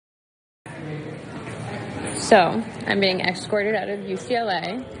So I'm being escorted out of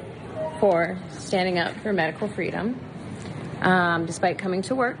UCLA for standing up for medical freedom, despite coming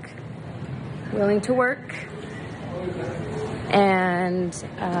to work, willing to work, and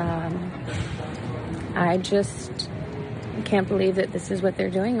I just can't believe that this is what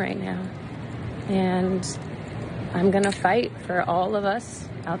they're doing right now. And I'm going to fight for all of us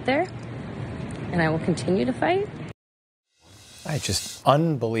out there, and I will continue to fight. It's just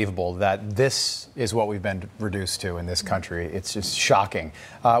unbelievable that this is what we've been reduced to in this country. It's just shocking.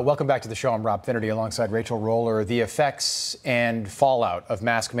 Welcome back to the show. I'm Rob Finnerty alongside Rachel Roller. The effects and fallout of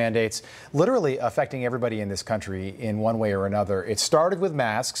mask mandates literally affecting everybody in this country in one way or another. It started with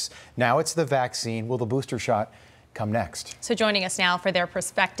masks. Now it's the vaccine. Will the booster shot come next? So joining us now for their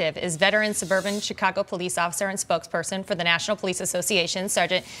perspective is veteran suburban Chicago police officer and spokesperson for the National Police Association,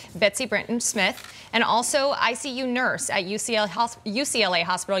 Sgt. Betsy Brantner Smith, and also ICU nurse at UCLA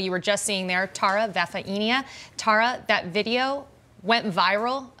Hospital. You were just seeing there, Tara Vafainia. Tara, that video went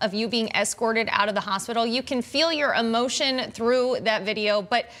viral of you being escorted out of the hospital. You can feel your emotion through that video,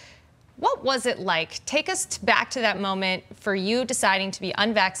 but what was it like? Take us back to that moment for you deciding to be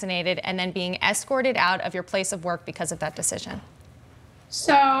unvaccinated and then being escorted out of your place of work because of that decision.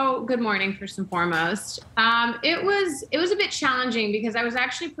 So, good morning, first and foremost. It was a bit challenging because I was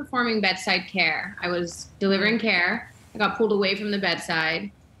actually performing bedside care. I was delivering care. I got pulled away from the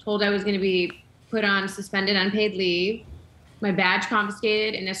bedside, told I was going to be put on suspended unpaid leave, my badge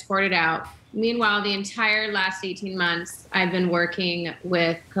confiscated and escorted out. Meanwhile, the entire last 18 months, I've been working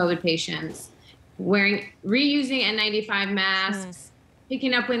with COVID patients, reusing N95 masks,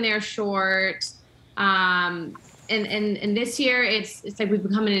 picking up when they're short. And this year, it's like we've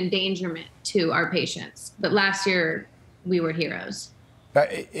become an endangerment to our patients. But last year, we were heroes.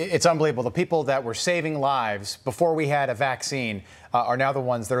 It's unbelievable. The people that were saving lives before we had a vaccine are now the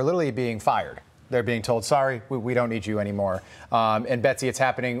ones that are literally being fired. They're being told, sorry, we don't need you anymore. And Betsy, it's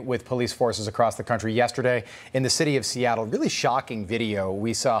happening with police forces across the country. Yesterday in the city of Seattle, really shocking video.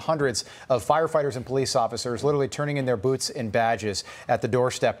 We saw hundreds of firefighters and police officers literally turning in their boots and badges at the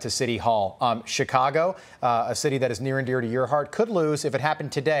doorstep to City Hall. Chicago, a city that is near and dear to your heart, could lose, if it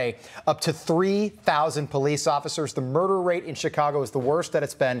happened today, up to 3,000 police officers. The murder rate in Chicago is the worst that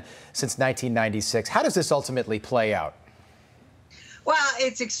it's been since 1996. How does this ultimately play out? Well,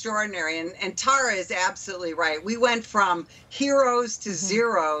 it's extraordinary, and Tara is absolutely right. We went from heroes to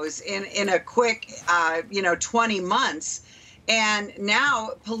zeros in a quick, 20 months. And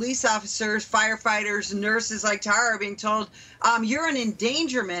now police officers, firefighters, nurses like Tara are being told, you're an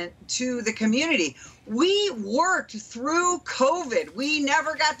endangerment to the community. We worked through COVID. We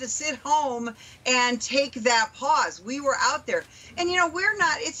never got to sit home and take that pause. We were out there. And,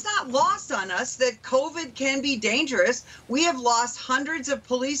 it's not lost on us that COVID can be dangerous. We have lost hundreds of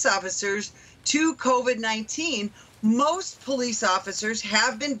police officers to COVID-19. Most police officers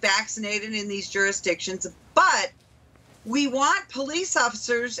have been vaccinated in these jurisdictions, but we want police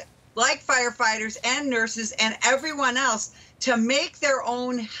officers like firefighters and nurses and everyone else to make their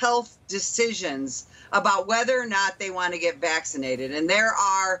own health decisions about whether or not they want to get vaccinated. And there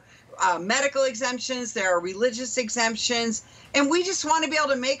are medical exemptions, there are religious exemptions, and we just want to be able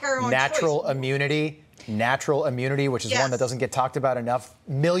to make our own Natural choice. Natural immunity, which is one that doesn't get talked about enough.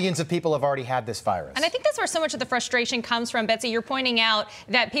 Millions of people have already had this virus. And I think that's where so much of the frustration comes from, Betsy. You're pointing out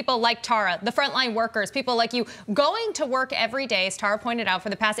that people like Tara, the frontline workers, people like you, going to work every day, as Tara pointed out, for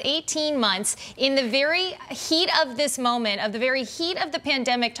the past 18 months, in the very heat of this moment, of the very heat of the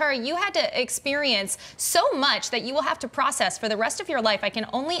pandemic. Tara, you had to experience so much that you will have to process for the rest of your life. I can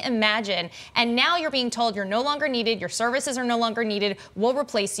only imagine. And now you're being told you're no longer needed, your services are no longer needed, we'll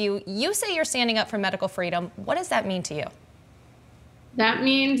replace you. You say you're standing up for medical freedom. What does that mean to you? That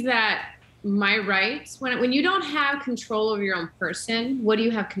means that my rights, when you don't have control over your own person, what do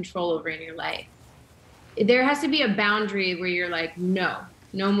you have control over in your life? There has to be a boundary where you're like, no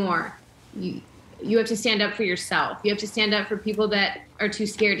more. You have to stand up for yourself. You have to stand up for people that are too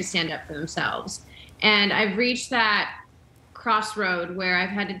scared to stand up for themselves. And I've reached that crossroad where I've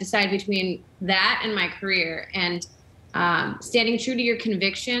had to decide between that and my career, and standing true to your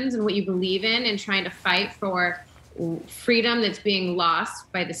convictions and what you believe in and trying to fight for freedom that's being lost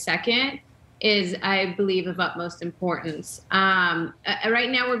by the second is, I believe, of utmost importance. Right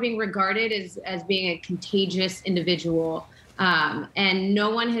now, we're being regarded as being a contagious individual, and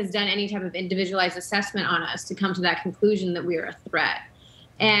no one has done any type of individualized assessment on us to come to that conclusion that we are a threat.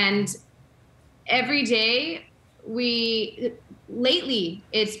 And every day, lately,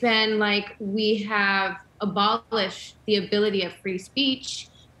 it's been like we have abolished the ability of free speech,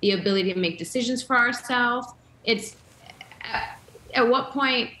 the ability to make decisions for ourselves. It's at what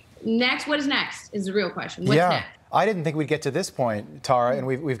point next, what is next is the real question. What's next? I didn't think we'd get to this point, Tara, and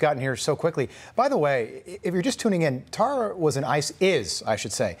we've gotten here so quickly. By the way, if you're just tuning in, Tara was an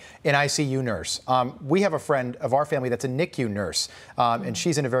ICU nurse. We have a friend of our family that's a NICU nurse, and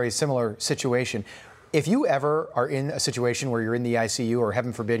she's in a very similar situation. If you ever are in a situation where you're in the ICU, or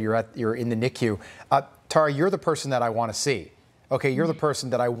heaven forbid you're in the NICU, Tara, you're the person that I want to see. Okay, you're the person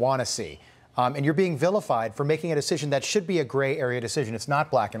that I want to see. And you're being vilified for making a decision that should be a gray area decision. It's not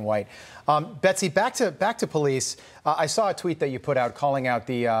black and white. Betsy, back to police. I saw a tweet that you put out calling out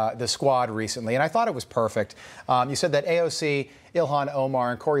the squad recently, and I thought it was perfect. You said that AOC, Ilhan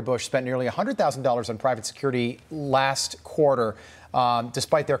Omar, and Cori Bush spent nearly $100,000 on private security last quarter,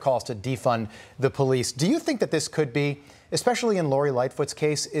 despite their calls to defund the police. Do you think that this could be, especially in Lori Lightfoot's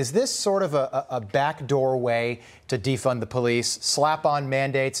case, is this sort of a backdoor way to defund the police, slap on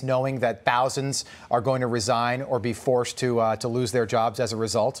mandates knowing that thousands are going to resign or be forced to lose their jobs as a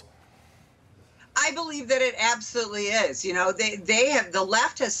result? I believe that it absolutely is. You know, the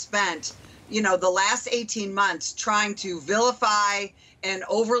left has spent, you know, the last 18 months trying to vilify and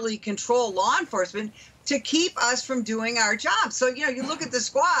overly control law enforcement to keep us from doing our job. So, you know, you look at the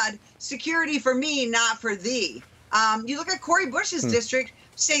squad, security for me, not for thee. You look at Cori Bush's district,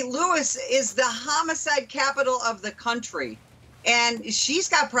 St. Louis is the homicide capital of the country. And she's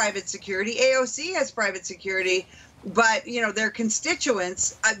got private security. AOC has private security. But, you know, their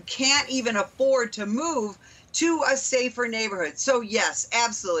constituents can't even afford to move to a safer neighborhood. So, yes,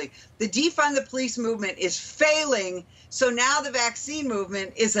 absolutely. The defund the police movement is failing. So now the vaccine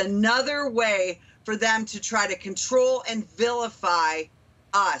movement is another way for them to try to control and vilify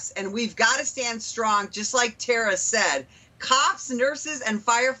us. And we've got to stand strong, just like Tara said. Cops, nurses, and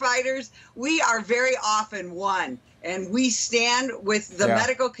firefighters, we are very often one. And we stand with the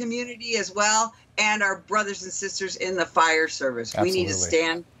medical community as well, and our brothers and sisters in the fire service. Absolutely. We need to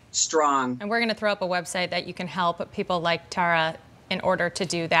stand strong. And we're going to throw up a website that you can help people like Tara in order to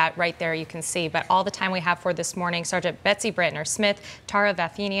do that. Right there you can see. But all the time we have for this morning, Sergeant Betsy Brantner Smith, Tara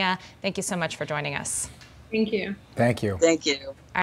Vafinia, thank you so much for joining us. Thank you. Thank you. Thank you.